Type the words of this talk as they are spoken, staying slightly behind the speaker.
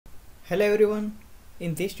Hello everyone,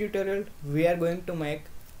 in this tutorial we are going to make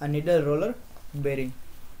a needle roller bearing.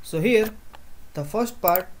 So here the first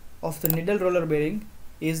part of the needle roller bearing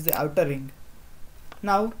is the outer ring.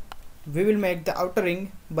 Now we will make the outer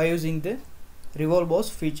ring by using the revolve boss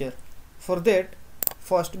feature. For that,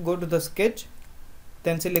 first go to the sketch,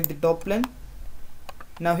 then select the top plane.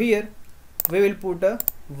 Now here we will put a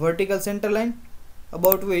vertical center line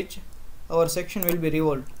about which our section will be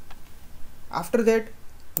revolved. After that,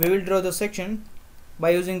 we will draw the section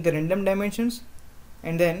by using the random dimensions,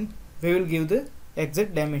 and then we will give the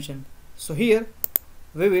exact dimension. So here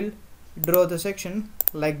we will draw the section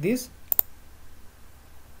like this.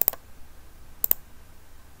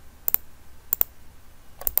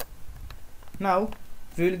 Now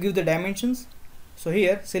we will give the dimensions. So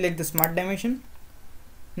here select the smart dimension.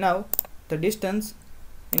 Now the distance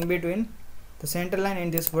in between the center line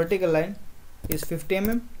and this vertical line is 50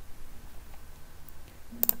 mm.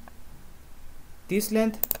 This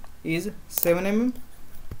length is 7 mm.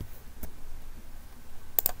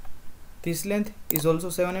 This length is also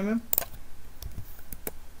 7 mm.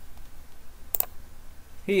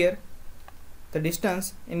 Here the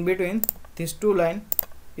distance in between these two lines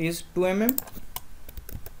is 2 mm,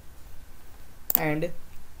 and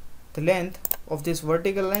the length of this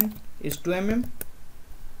vertical line is 2 mm,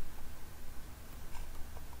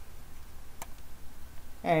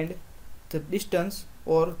 and the distance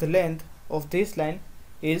or the length of this line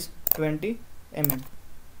is 20 mm,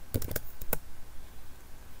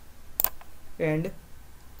 and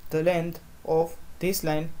the length of this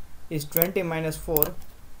line is 20 minus 4,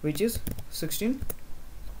 which is 16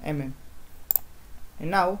 mm.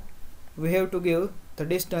 And now we have to give the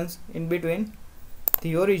distance in between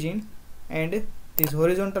the origin and this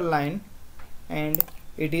horizontal line, and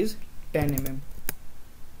it is 10 mm.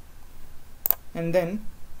 And then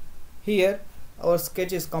here our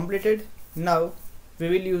sketch is completed. Now we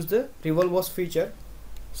will use the revolve boss feature.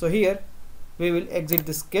 So here we will exit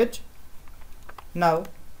the sketch. Now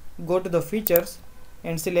go to the features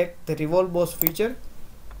and select the revolve boss feature,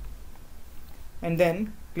 and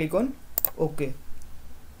then click on OK.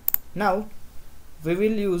 Now we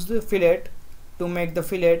will use the fillet to make the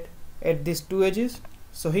fillet at these two edges.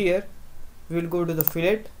 So here we will go to the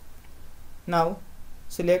fillet. Now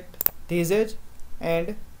select this edge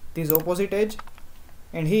and this opposite edge,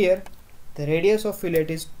 and here the radius of fillet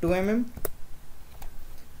is 2 mm,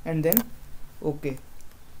 and then OK.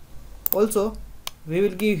 Also we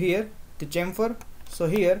will give here the chamfer. So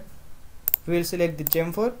here we will select the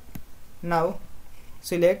chamfer. Now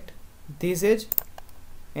select this edge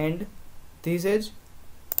and this edge,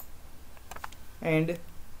 and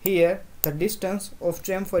here the distance of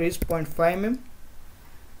chamfer is 0.5 mm,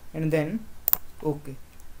 and then OK.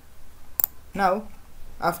 Now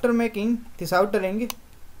after making this outer ring,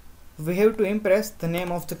 we have to impress the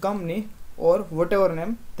name of the company or whatever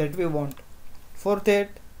name that we want. For that,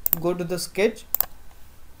 go to the sketch,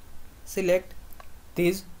 select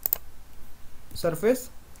this surface.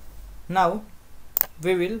 Now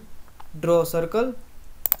we will draw a circle.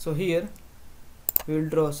 So here we will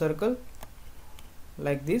draw a circle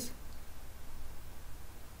like this.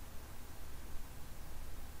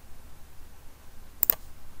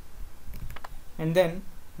 And then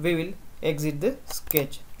we will exit the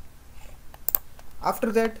sketch.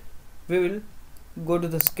 After that, we will go to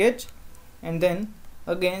the sketch and then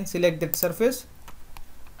again select that surface.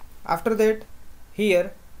 After that,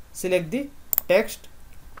 here select the text,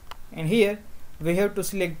 and here we have to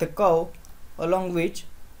select the curve along which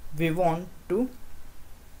we want to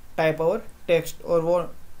type our text,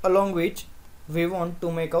 or along which we want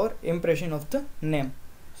to make our impression of the name.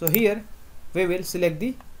 So here we will select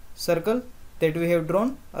the circle that we have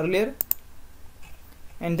drawn earlier,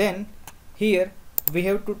 and then here we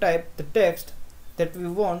have to type the text that we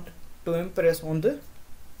want to impress on the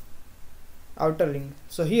outer ring.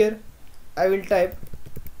 So here I will type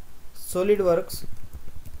Solidworks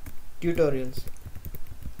tutorials.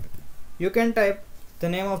 You can type the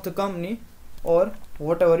name of the company or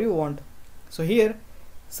whatever you want. So here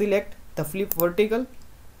select the flip vertical,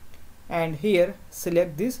 and here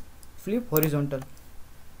select this flip horizontal.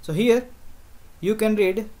 So here you can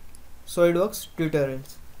read Solidworks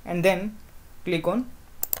tutorials, and then click on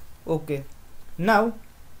OK. Now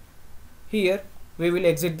here we will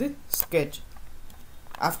exit the sketch.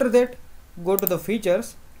 After that, go to the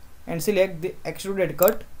features and select the extruded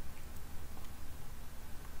cut,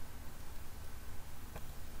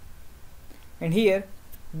 and here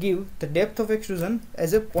give the depth of extrusion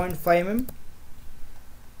as a 0.5 mm,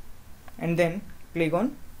 and then click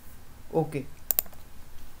on OK.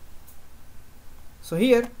 So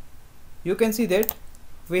here you can see that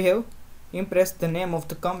we have impress the name of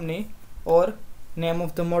the company or name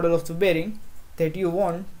of the model of the bearing that you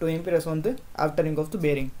want to impress on the outer ring of the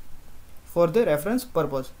bearing for the reference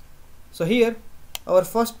purpose. So here our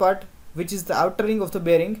first part, which is the outer ring of the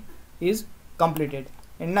bearing, is completed,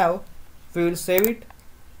 and now we will save it.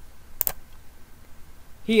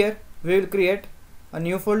 Here we will create a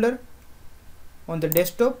new folder on the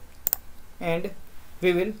desktop and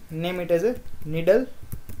we will name it as a needle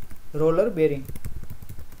roller bearing.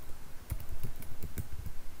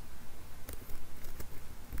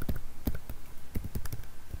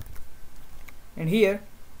 And here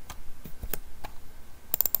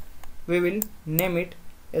we will name it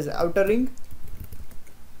as outer ring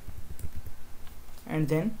and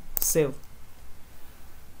then save.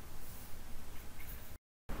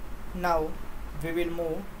 Now we will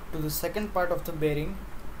move to the second part of the bearing,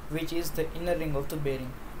 which is the inner ring of the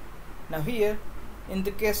bearing. Now here, in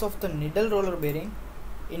the case of the needle roller bearing,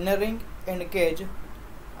 inner ring and cage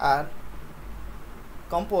are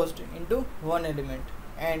composed into one element,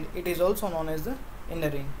 and it is also known as the inner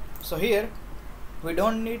ring. So here we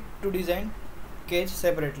don't need to design cage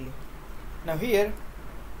separately. Now here,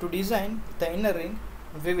 to design the inner ring,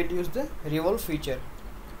 we will use the revolve feature.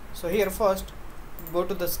 So here first go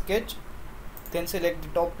to the sketch, then select the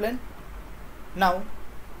top plane. Now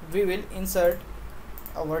we will insert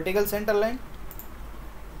a vertical center line,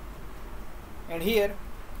 and here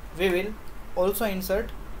we will also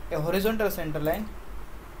insert a horizontal center line.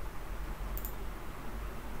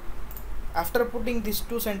 After putting these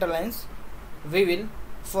two center lines, we will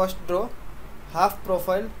first draw half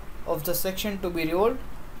profile of the section to be revolved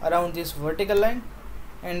around this vertical line,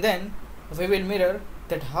 and then we will mirror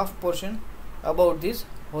that half portion about this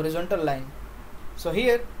horizontal line. So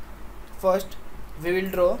here first we will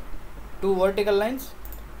draw two vertical lines.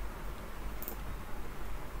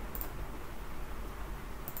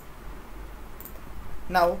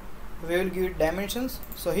 Now we will give it dimensions.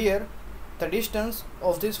 So here the distance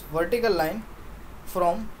of this vertical line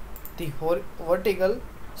from the vertical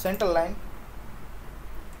center line,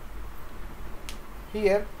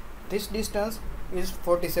 here this distance is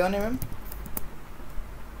 47 mm,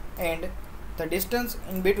 and the distance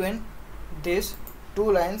in between these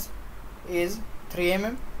two lines is 3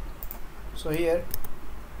 mm. So here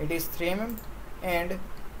it is 3 mm, and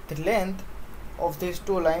the length of these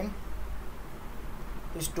two lines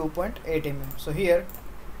is 2.8 mm. So here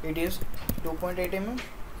it is 2.8 mm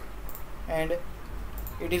and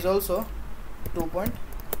it is also 2.8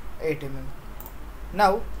 mm.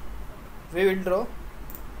 Now we will draw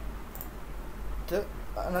the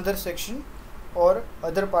another section or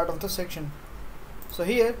other part of the section. So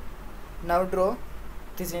here now draw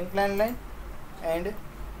this inclined line and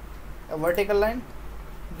a vertical line,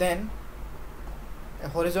 then a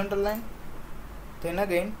horizontal line, then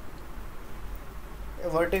again a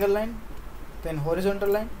vertical line, then horizontal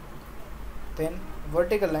line, then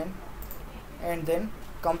vertical line, and then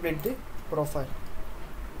complete the profile.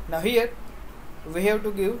 Now here we have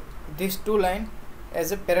to give these two lines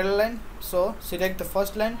as a parallel line. So select the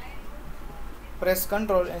first line, press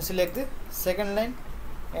Ctrl and select the second line,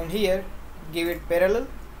 and here give it parallel,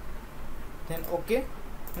 then OK.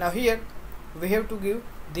 Now here we have to give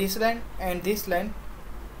this line and this line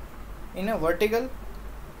in a vertical,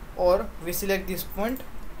 or we select this point,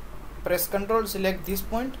 press Ctrl, select this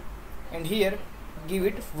point, and here give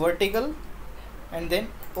it vertical and then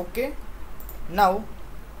OK. Now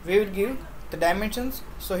we will give the dimensions.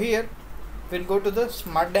 So here we'll go to the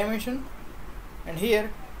smart dimension, and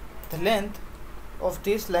here the length of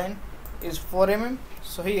this line is 4 mm.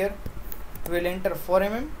 So here we will enter 4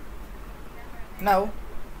 mm. Now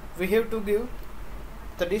we have to give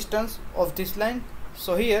the distance of this line.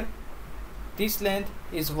 So here this length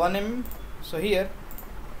is 1 mm. So here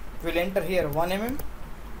we will enter here 1 mm.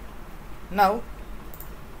 Now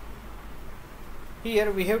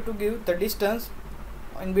here we have to give the distance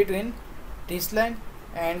in between this line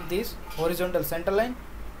and this horizontal center line.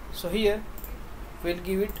 So here we will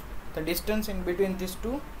give it the distance in between these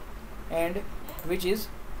two, and which is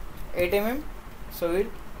 8 mm. So we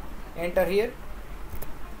will enter here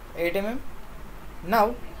 8 mm.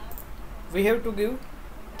 Now we have to give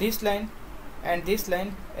this line and this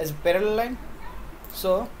line as parallel line.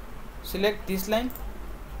 So select this line,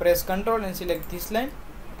 press Ctrl and select this line,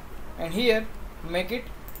 and here make it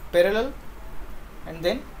parallel and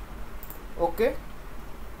then OK.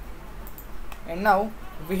 And now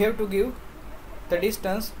we have to give the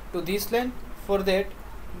distance to this line. For that,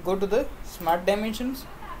 go to the smart dimensions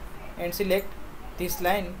and select this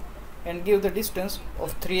line and give the distance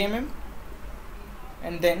of 3 mm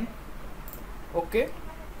and then OK.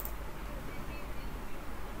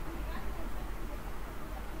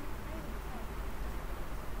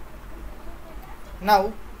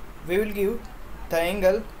 Now we will give the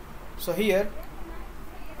angle. So here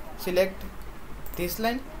select this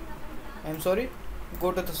line,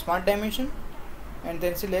 go to the smart dimension and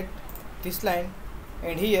then select this line,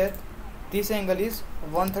 and here this angle is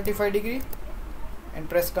 135 degree and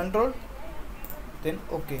press Ctrl, then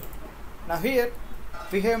OK. Now here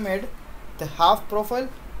we have made the half profile.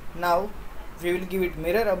 Now we will give it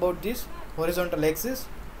mirror about this horizontal axis.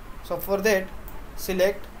 So for that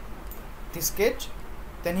select the sketch,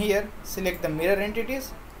 then here select the mirror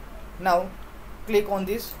entities. Now click on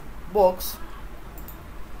this box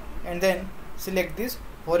and then select this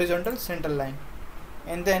horizontal center line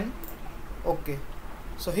and then OK.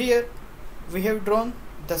 So here we have drawn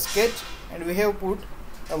the sketch and we have put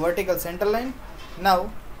a vertical center line.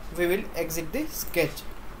 Now we will exit the sketch.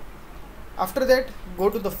 After that go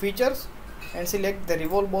to the features and select the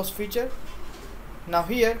revolve boss feature. Now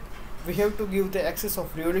here we have to give the axis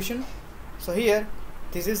of revolution. So here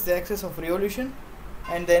this is the axis of revolution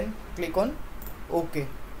and then click on OK.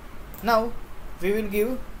 Now we will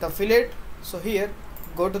give the fillet. So here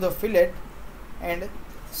go to the fillet and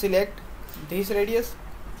select this radius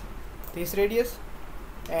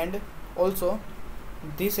and also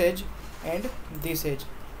this edge and this edge,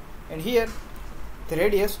 and here the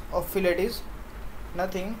radius of fillet is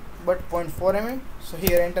nothing but 0.4 mm. So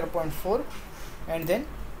here enter 0.4 and then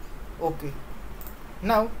OK.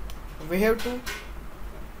 Now we have to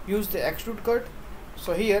use the extrude cut.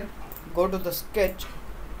 So here go to the sketch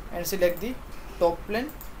and select the top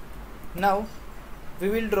plane. Now we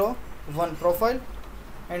will draw one profile,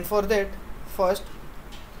 and for that first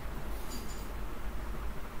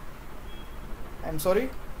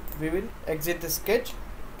we will exit the sketch.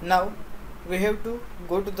 Now we have to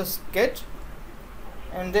go to the sketch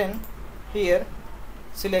and then here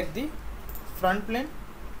select the front plane.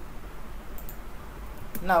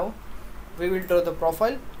 Now we will draw the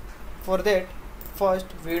profile. For that first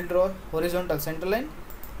we will draw horizontal center line.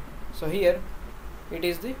 So here it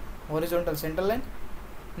is the horizontal center line.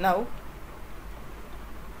 Now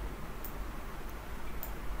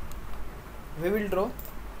we will draw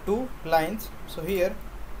two lines. So here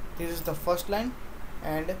this is the first line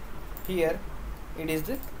and here it is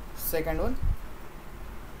the second one.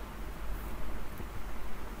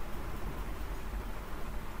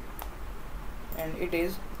 And it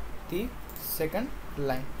is the second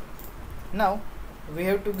line. Now we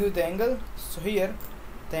have to give the angle. So here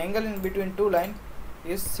the angle in between two lines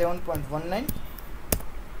is 7.19.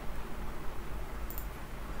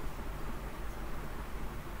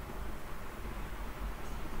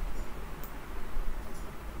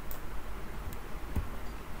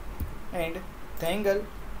 And the angle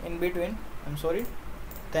in between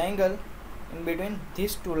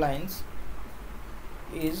these two lines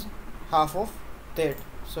is half of that.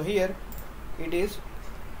 So here it is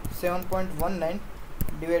 7.19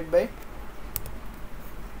 divided by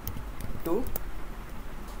 2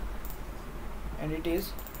 and it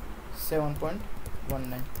is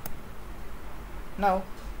 7.19. Now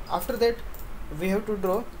after that we have to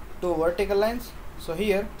draw two vertical lines. So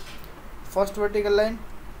here first vertical line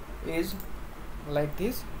is like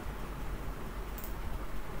this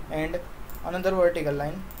and another vertical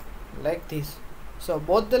line like this. So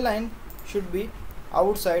both the line should be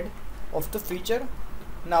outside of the feature.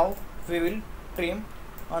 Now we will trim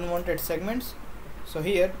unwanted segments. So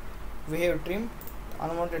here we have trimmed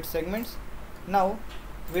unwanted segments. Now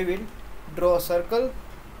we will draw a circle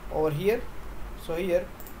over here. So here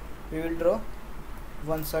we will draw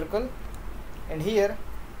one circle, and here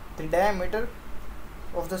the diameter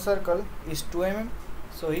of the circle is 2 mm.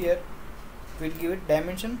 So here we will give it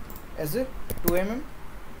dimension as a 2 mm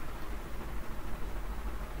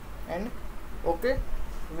and OK.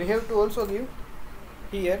 We have to also give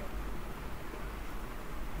here,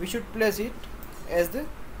 we should place it as the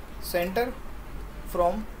center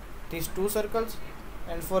from these two circles,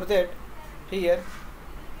 and for that here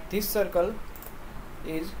this circle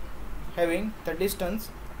is having the distance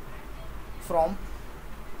from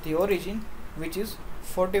the origin which is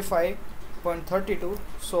 45.32,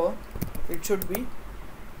 so it should be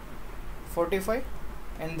 45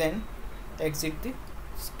 and then exit the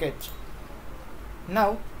sketch.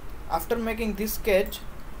 Now after making this sketch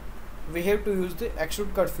we have to use the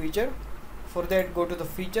extrude cut feature. For that go to the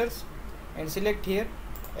features and select here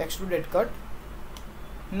extruded cut.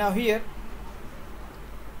 Now here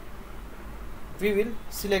we will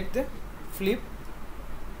select the flip,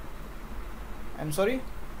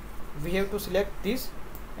 we have to select this,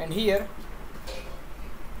 and here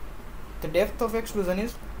the depth of extrusion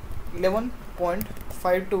is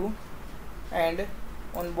 11.52 and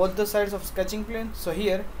on both the sides of sketching plane. So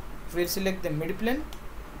here we'll select the mid plane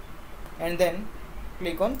and then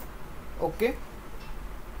click on OK.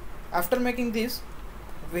 After making this,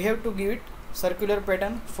 we have to give it circular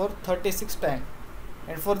pattern for 36 times,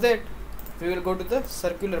 and for that we will go to the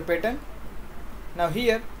circular pattern. Now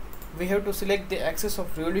here we have to select the axis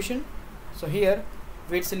of revolution, so here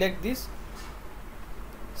we'll select this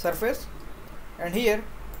surface and here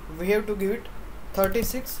we have to give it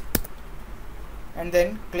 36 and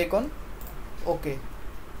then click on OK.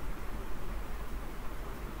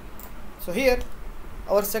 So here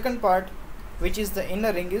our second part, which is the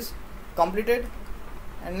inner ring, is completed,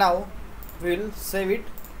 and now we will save it.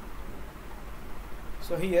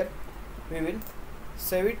 So here we will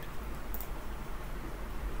save it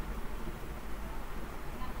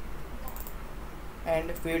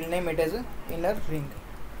and we will name it as a inner ring,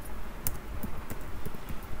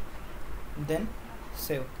 then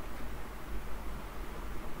save.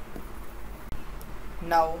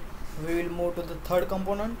 Now we will move to the third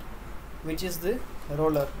component, which is the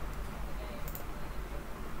roller.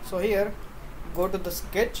 So here go to the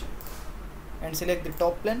sketch and select the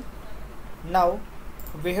top plane. Now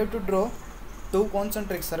we have to draw two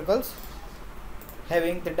concentric circles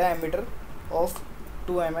having the diameter of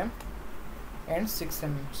 2 mm and 6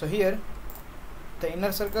 mm. So here the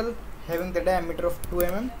inner circle having the diameter of 2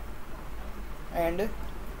 mm and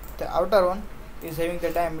the outer one is having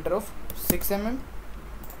the diameter of 6 mm,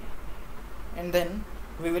 and then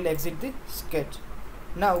we will exit the sketch.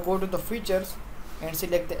 Now go to the features and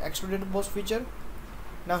select the extruded boss feature.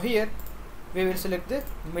 Now here we will select the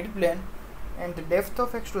mid plane and the depth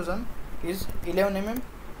of extrusion is 11 mm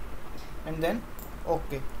and then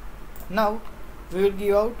OK. Now we will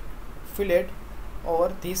give out fillet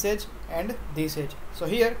over this edge and this edge. So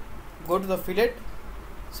here go to the fillet,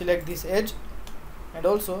 select this edge and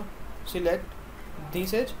also select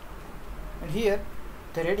this edge, and here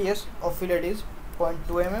the radius of fillet is 0.2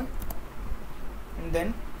 mm and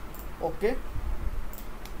then OK.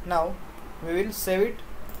 Now we will save it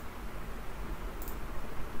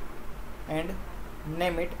and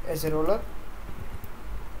name it as a roller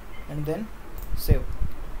and then save.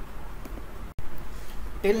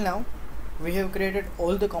 Till now we have created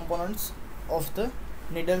all the components of the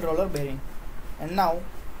needle roller bearing, and now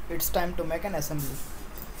it's time to make an assembly.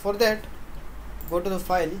 For that, go to the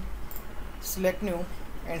file, select new,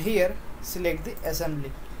 and here select the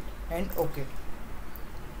assembly and OK.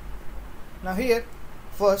 Now here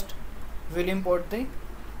first we'll import the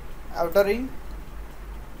outer ring,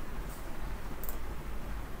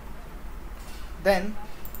 then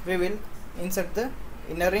we will insert the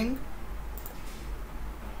inner ring.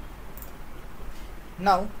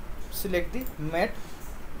 Now select the mat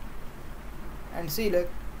and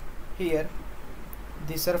select here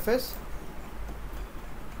the surface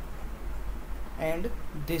and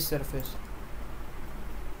this surface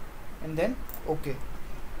and then OK.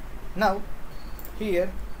 Now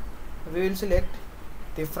here we will select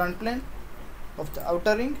the front plane of the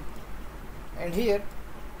outer ring, and here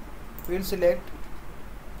we will select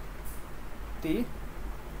the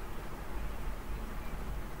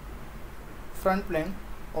front plane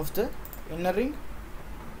of the inner ring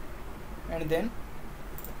and then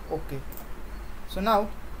OK. So now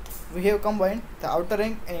we have combined the outer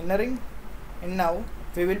ring and inner ring, and now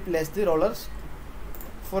we will place the rollers.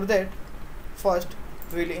 For that, first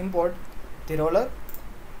we will import the roller.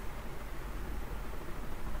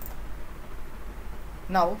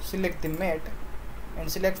 Now select the mat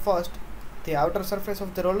and select first the outer surface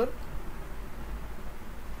of the roller,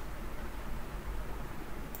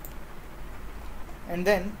 and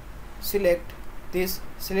then select this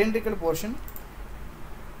cylindrical portion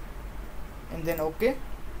and then OK.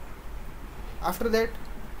 After that,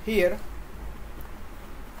 here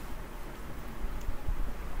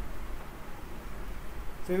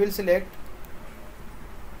we will select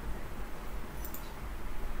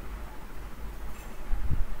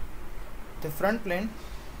the front plane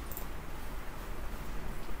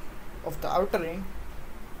of the outer ring,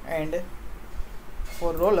 and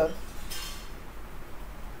for roller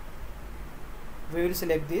we will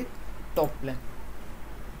select the top plane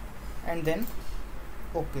and then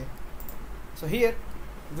OK. So here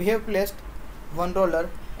we have placed one roller,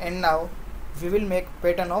 and now we will make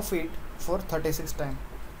pattern of it for 36 times.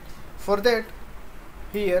 For that,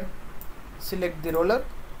 here select the roller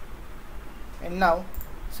and now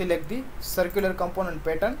select the circular component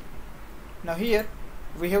pattern. Now here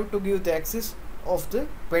we have to give the axis of the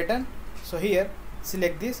pattern, so here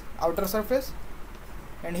select this outer surface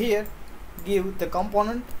and here give the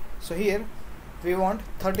component. So here we want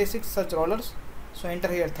 36 such rollers, so enter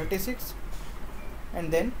here 36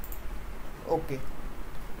 and then OK.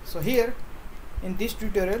 So here in this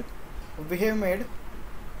tutorial we have made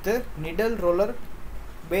the needle roller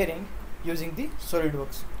bearing using the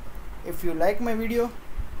SolidWorks. If you like my video,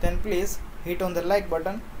 then please hit on the like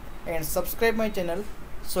button and subscribe my channel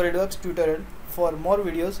SolidWorks tutorial for more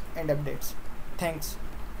videos and updates. Thanks.